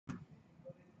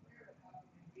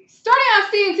Starting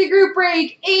off CNC group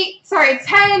break 10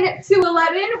 to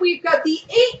 11, we've got the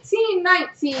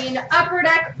 1819 Upper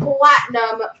Deck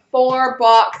Platinum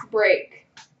 4-box break.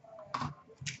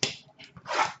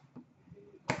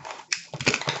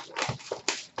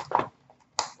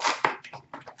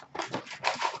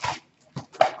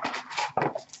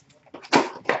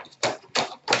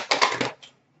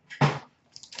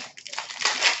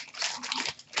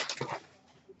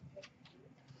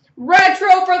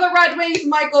 Retro for the Red Wings,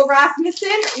 Michael Rasmussen.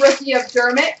 Rookie of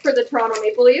Dermott for the Toronto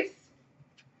Maple Leafs.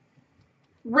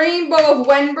 Rainbow of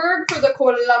Wenberg for the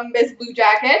Columbus Blue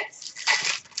Jackets.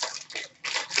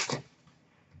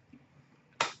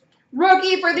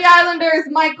 Rookie for the Islanders,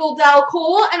 Michael Del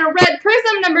Cole. And a red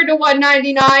prism number to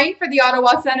 199 for the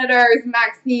Ottawa Senators,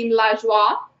 Maxime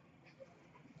Lajoie.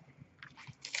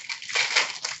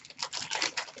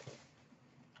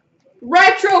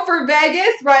 Retro for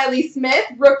Vegas, Riley Smith.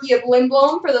 Rookie of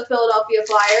Lindblom for the Philadelphia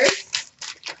Flyers.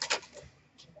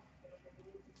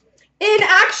 In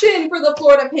action for the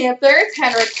Florida Panthers,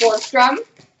 Henrik Borgstrom.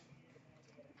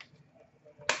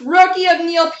 Rookie of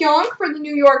Neil Pionk for the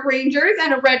New York Rangers.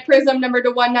 And a red prism number to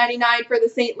 199 for the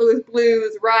St. Louis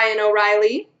Blues, Ryan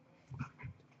O'Reilly.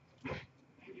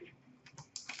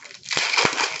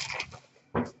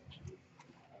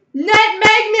 Net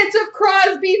magnets of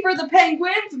Crosby for the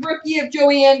Penguins. Rookie of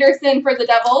Joey Anderson for the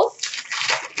Devils.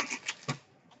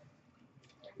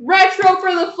 Retro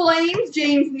for the Flames,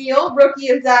 James Neal. Rookie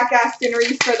of Zach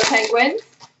Aston-Reese for the Penguins.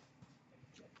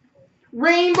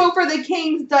 Rainbow for the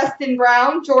Kings, Dustin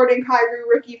Brown. Jordan Kyrou,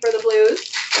 rookie for the Blues.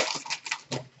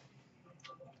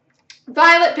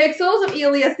 Violet Pixels of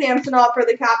Ilya Samsonov for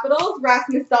the Capitals.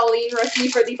 Rasmus Dahlin, rookie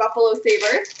for the Buffalo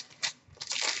Sabres.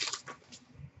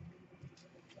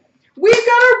 We've got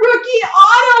a rookie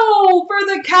auto for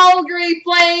the Calgary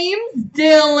Flames,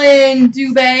 Dylan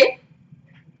Dubé.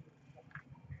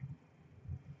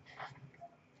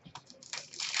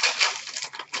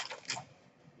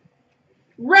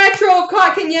 Retro of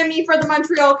Kotkaniemi for the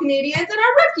Montreal Canadiens, and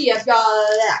a rookie of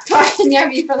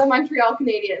Kotkaniemi for the Montreal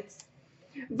Canadiens.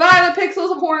 Violet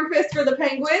Pixels of Hornqvist for the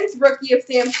Penguins, rookie of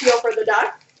Sam Steele for the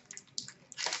Ducks.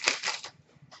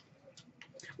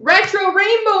 Retro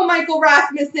Rainbow Michael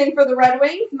Rasmussen for the Red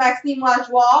Wings. Maxime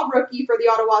Lajoie, rookie for the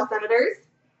Ottawa Senators.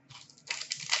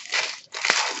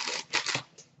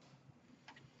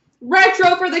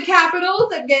 Retro for the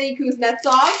Capitals, Evgeny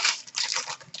Kuznetsov.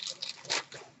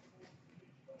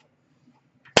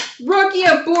 Rookie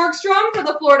of Borgstrom for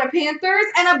the Florida Panthers.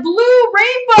 And a blue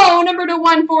rainbow number to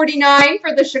 149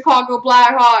 for the Chicago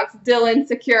Blackhawks, Dylan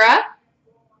Sakura.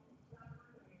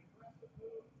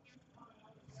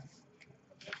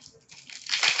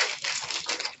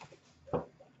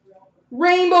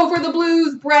 Rainbow for the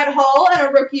Blues, Brett Hull, and a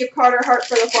rookie of Carter Hart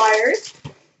for the Flyers.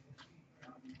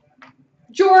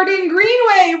 Jordan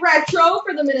Greenway, retro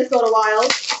for the Minnesota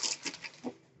Wild.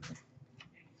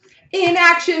 In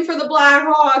action for the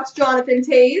Blackhawks, Jonathan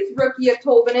Toews, rookie of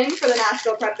Tolvanen for the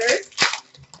Nashville Predators.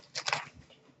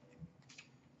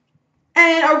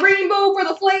 And a rainbow for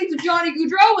the Flames of Johnny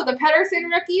Gaudreau with a Pettersson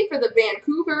rookie for the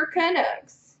Vancouver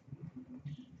Canucks.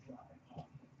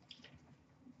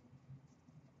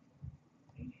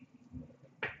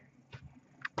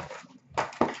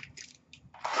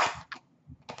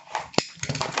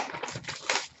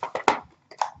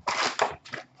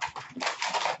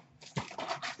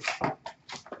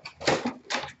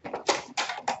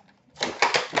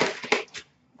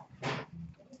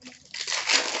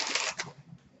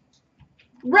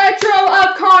 Retro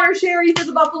of Connor Sherry for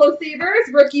the Buffalo Sabres.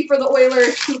 Rookie for the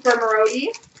Oilers, Cooper Marody.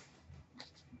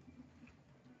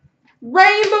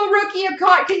 Rainbow rookie of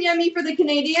Kotkaniemi for the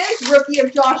Canadiens. Rookie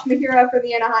of Josh Mahira for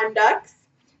the Anaheim Ducks.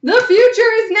 The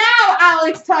future is now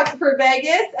Alex Tuch for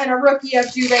Vegas. And a rookie of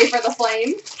Dubé for the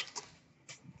Flames.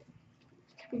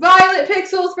 Violet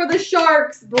Pixels for the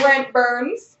Sharks, Brent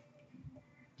Burns.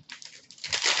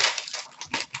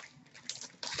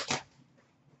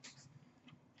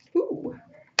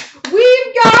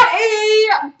 We've got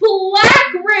a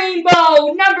black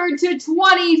rainbow number to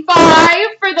 25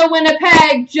 for the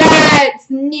Winnipeg Jets,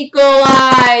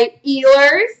 Nikolai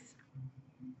Ehlers.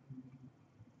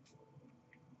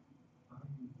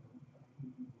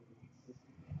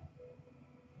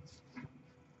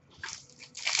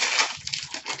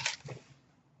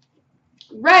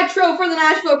 Retro for the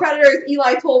Nashville Predators,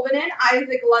 Eli Tolvanen.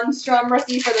 Isaac Lundstrom,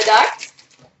 rookie for the Ducks.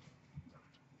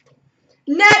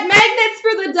 Net magnets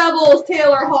for the Devils,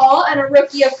 Taylor Hall, and a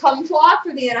rookie of Comtois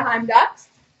for the Anaheim Ducks.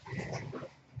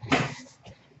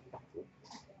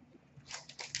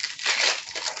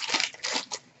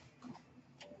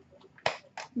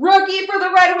 Rookie for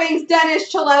the Red Wings,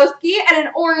 Dennis Cholowski. And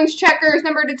an orange checkers,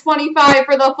 number /25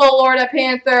 for the Florida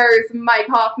Panthers, Mike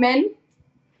Hoffman.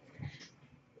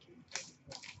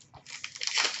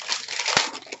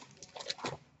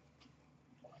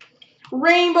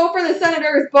 Rainbow for the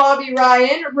Senators, Bobby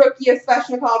Ryan. Rookie of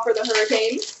Svechnikov for the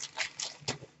Hurricanes.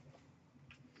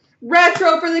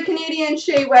 Retro for the Canadiens,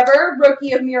 Shea Weber.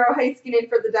 Rookie of Miro Heiskanen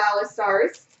for the Dallas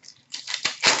Stars.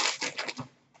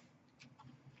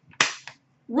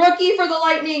 Rookie for the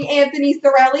Lightning, Anthony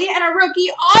Cirelli. And a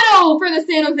rookie auto for the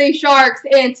San Jose Sharks,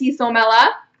 Antti Suomela.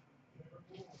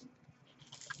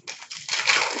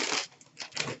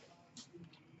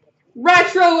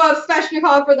 Retro of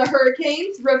Svechnikov for the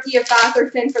Hurricanes. Rookie of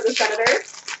Batherson for the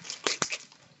Senators.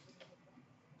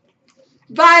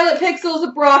 Violet Pixels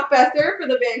of Brock Besser for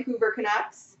the Vancouver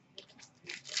Canucks.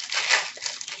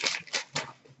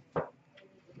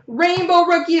 Rainbow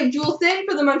rookie of Juleson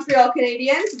for the Montreal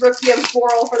Canadiens. Rookie of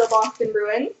Borrell for the Boston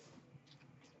Bruins.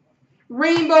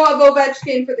 Rainbow of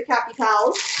Ovechkin for the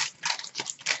Capitals.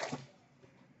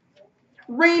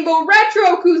 Rainbow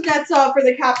retro Kuznetsov for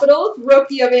the Capitals.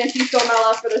 Rookie of Antti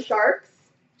Suomela for the Sharks.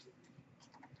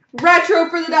 Retro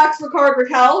for the Ducks, Rickard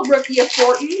Rakell. Rookie of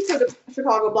Thornton for the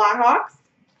Chicago Blackhawks.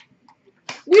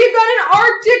 We've got an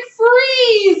Arctic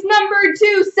Freeze, number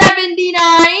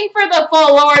 /279 for the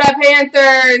Florida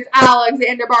Panthers,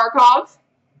 Alexander Barkov.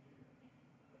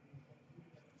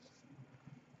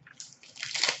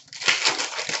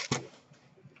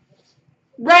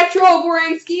 Retro of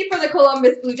Werenski for the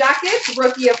Columbus Blue Jackets.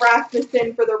 Rookie of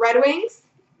Rasmussen for the Red Wings.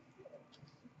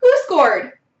 Who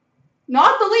scored?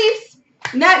 Not the Leafs.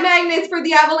 Net magnets for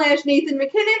the Avalanche, Nathan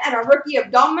MacKinnon. And a rookie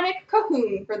of Dominic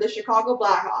Cahoon for the Chicago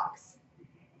Blackhawks.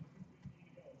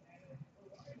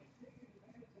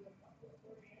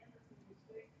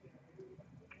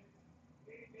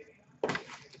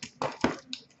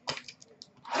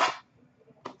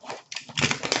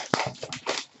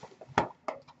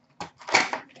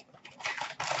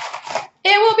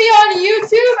 It will be on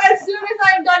YouTube as soon as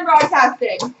I'm done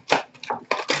broadcasting.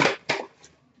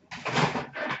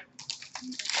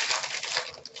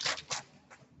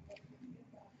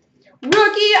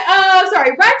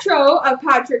 Retro of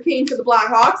Patrick Kane for the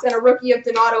Blackhawks and a rookie of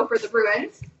Donato for the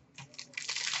Bruins.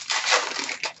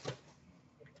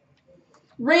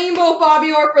 Rainbow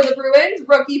Fabior for the Bruins,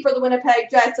 rookie for the Winnipeg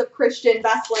Jets of Christian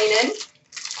Vesalainen.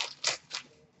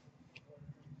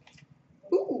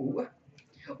 Ooh.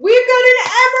 We've got an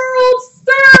Emerald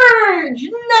Surge,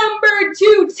 number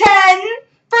 /210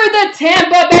 for the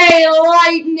Tampa Bay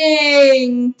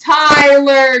Lightning,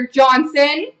 Tyler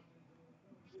Johnson.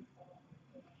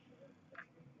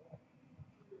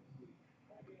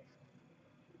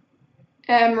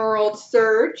 Emerald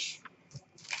Surge.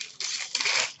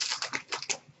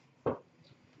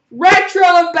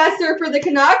 Retro of Besser for the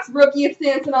Canucks, rookie of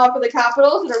Samsonov for the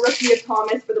Capitals, and a rookie of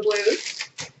Thomas for the Blues.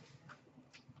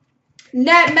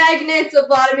 Net magnets of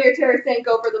Vladimir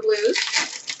Tarasenko for the Blues.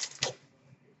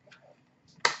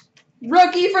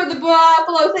 Rookie for the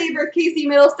Buffalo Sabres, Casey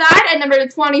Middlestad, and number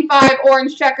 /25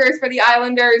 orange checkers for the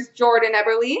Islanders, Jordan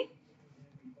Eberle.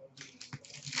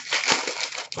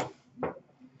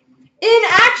 In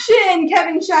action,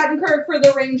 Kevin Shattenkirk for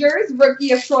the Rangers,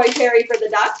 rookie of Troy Terry for the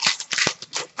Ducks.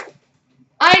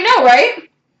 I know, right?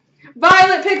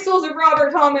 Violet Pixels of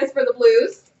Robert Thomas for the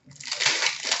Blues.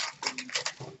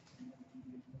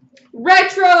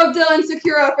 Retro of Dylan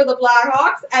Sekura for the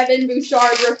Blackhawks, Evan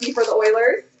Bouchard, rookie for the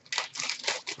Oilers.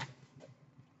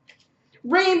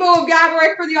 Rainbow of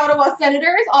Gaborik for the Ottawa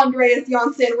Senators, Andreas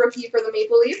Johnsson, rookie for the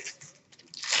Maple Leafs.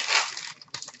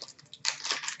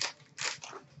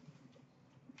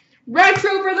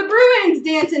 Retro for the Bruins,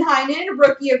 Danton Heinen,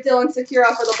 rookie of Dylan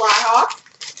Sekura for the Blackhawks.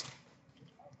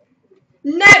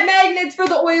 Net magnets for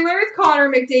the Oilers, Connor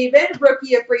McDavid,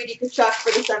 rookie of Brady Tkachuk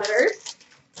for the Senators.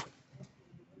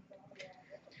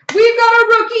 We've got a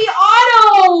rookie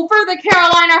auto for the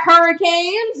Carolina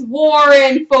Hurricanes,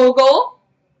 Warren Fogle.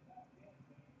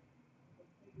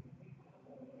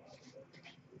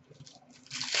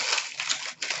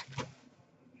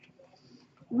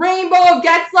 Rainbow of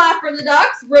Getzlaf for the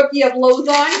Ducks, rookie of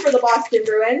Lozon for the Boston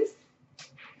Bruins.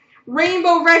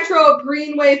 Rainbow Retro of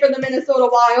Greenway for the Minnesota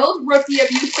Wild, rookie of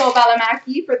Juuso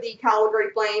Valimaki for the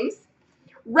Calgary Flames.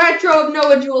 Retro of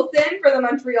Noah Juleson for the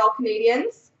Montreal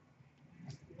Canadiens.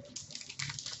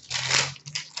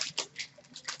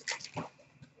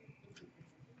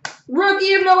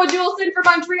 Rookie of Noah Juleson for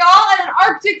Montreal, and an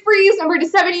Arctic Freeze, number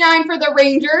 /79 for the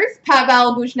Rangers,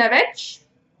 Pavel Buchnevich.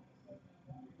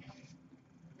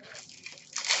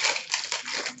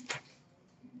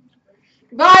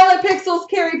 Violet Pixels,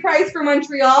 Carey Price for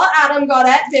Montreal, Adam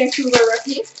Gaudette, Vancouver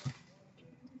rookie.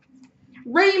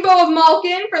 Rainbow of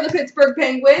Malkin for the Pittsburgh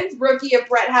Penguins. Rookie of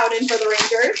Brett Howden for the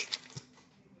Rangers.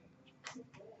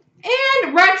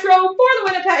 And retro for the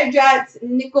Winnipeg Jets,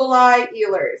 Nikolai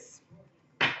Ehlers.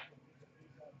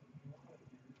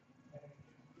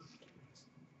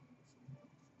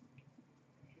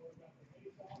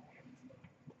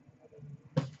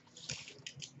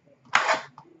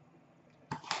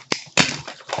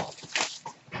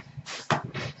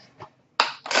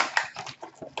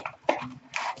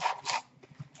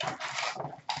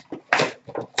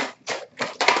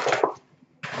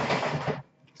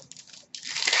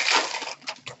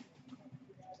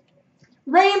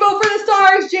 Rainbow for the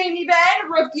Stars, Jamie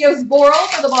Benn. Rookie of Zboril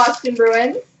for the Boston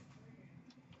Bruins.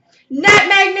 Net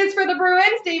Magnets for the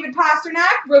Bruins, David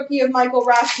Pastrnak. Rookie of Michael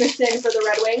Rasmussen for the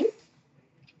Red Wings.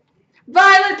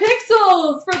 Violet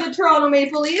Pixels for the Toronto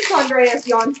Maple Leafs, Andreas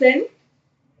Johnsson.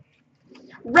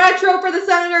 Retro for the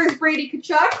Senators, Brady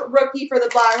Tkachuk. Rookie for the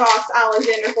Blackhawks,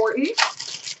 Alexander Horton.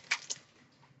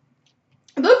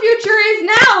 The future is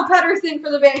now. Pettersson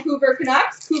for the Vancouver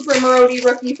Canucks. Cooper Marody,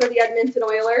 rookie for the Edmonton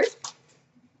Oilers.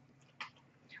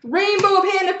 Rainbow of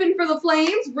Hanifin for the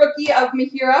Flames. Rookie of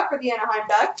Mahira for the Anaheim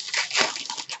Ducks.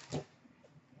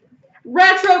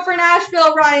 Retro for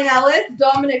Nashville, Ryan Ellis.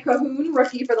 Dominic Cahoon,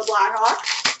 rookie for the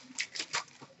Blackhawks.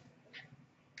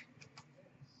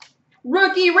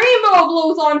 Rookie Rainbow of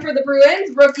Lozon for the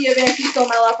Bruins. Rookie of Antti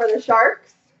Somela for the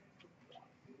Sharks.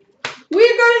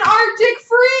 We've got an Arctic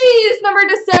Freeze, number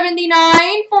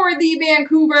 /79 for the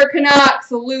Vancouver Canucks,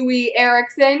 Louis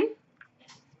Eriksson.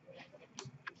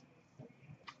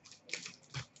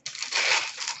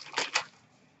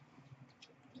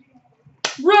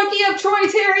 Rookie of Troy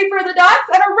Terry for the Ducks,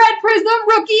 and a red prism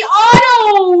rookie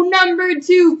auto, number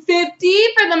 250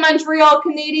 for the Montreal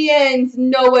Canadiens,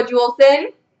 Noah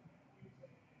Juulsen.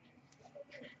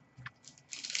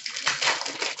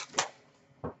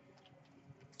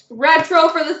 Retro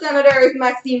for the Senators,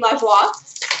 Maxime Lajoie.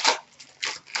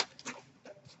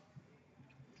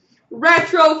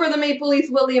 Retro for the Maple Leafs,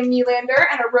 William Nylander,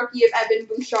 and a rookie of Evan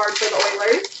Bouchard for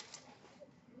the Oilers.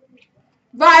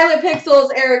 Violet Pixels,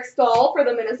 Eric Stahl for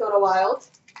the Minnesota Wild.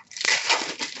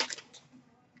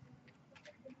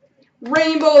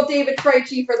 Rainbow of David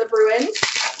Krejci for the Bruins.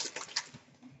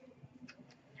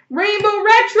 Rainbow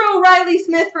Retro, Riley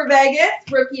Smith for Vegas,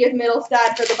 rookie of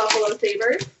Middlestad for the Buffalo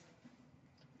Sabres.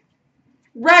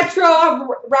 Retro of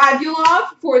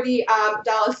Radulov for the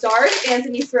Dallas Stars,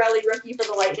 Anthony Cirelli, rookie for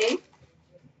the Lightning.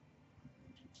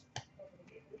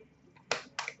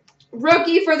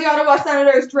 Rookie for the Ottawa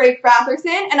Senators, Drake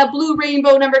Batherson, and a blue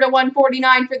rainbow number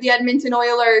 /149 for the Edmonton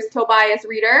Oilers, Tobias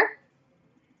Reeder.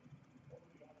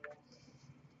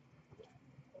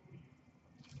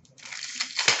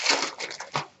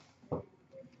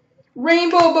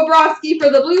 Rainbow Bobrovsky for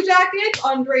the Blue Jackets,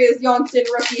 Andreas Johnsson,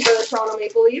 rookie for the Toronto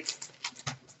Maple Leafs.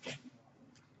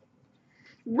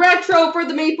 Retro for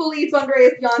the Maple Leafs,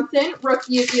 Andreas Johnsson,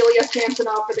 rookie of Ilya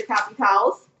Samsonov for the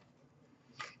Capitals.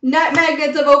 Net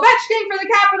Magnets of Ovechkin for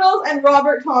the Capitals, and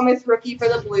Robert Thomas, rookie for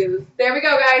the Blues. There we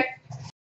go, guys.